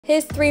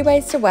Here's 3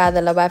 ways to wear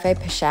the Loewe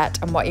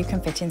Pochette and what you can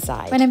fit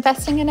inside. When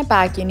investing in a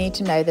bag, you need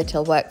to know that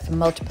it'll work for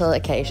multiple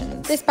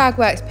occasions. This bag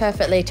works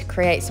perfectly to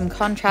create some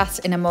contrast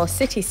in a more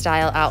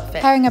city-style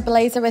outfit. Pairing a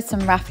blazer with some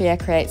raffia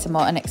creates a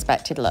more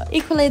unexpected look.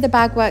 Equally, the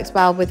bag works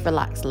well with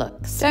relaxed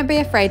looks. Don't be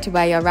afraid to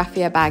wear your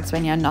raffia bags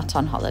when you're not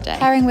on holiday.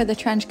 Pairing with a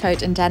trench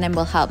coat and denim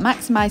will help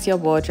maximize your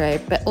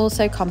wardrobe, but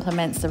also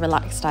complements the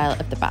relaxed style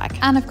of the bag.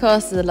 And of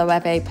course, the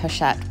Loewe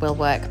Pochette will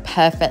work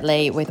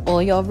perfectly with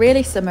all your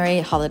really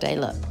summery holiday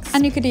looks.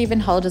 And you could even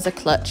hold as a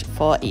clutch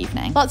for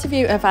evening. Lots of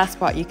you have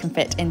asked what you can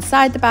fit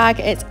inside the bag.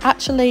 It's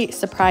actually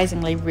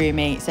surprisingly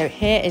roomy, so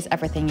here is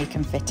everything you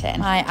can fit in.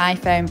 My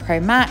iPhone Pro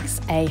Max,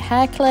 a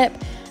hair clip,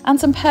 and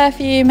some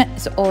perfume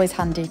is always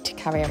handy to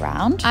carry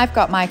around. I've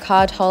got my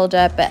card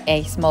holder, but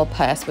a small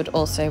purse would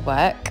also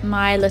work.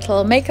 My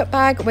little makeup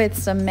bag with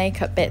some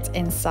makeup bits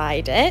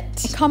inside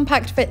it. A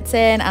compact fits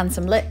in and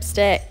some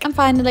lipstick. And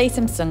finally,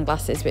 some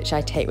sunglasses, which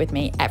I take with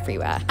me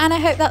everywhere. And I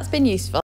hope that's been useful.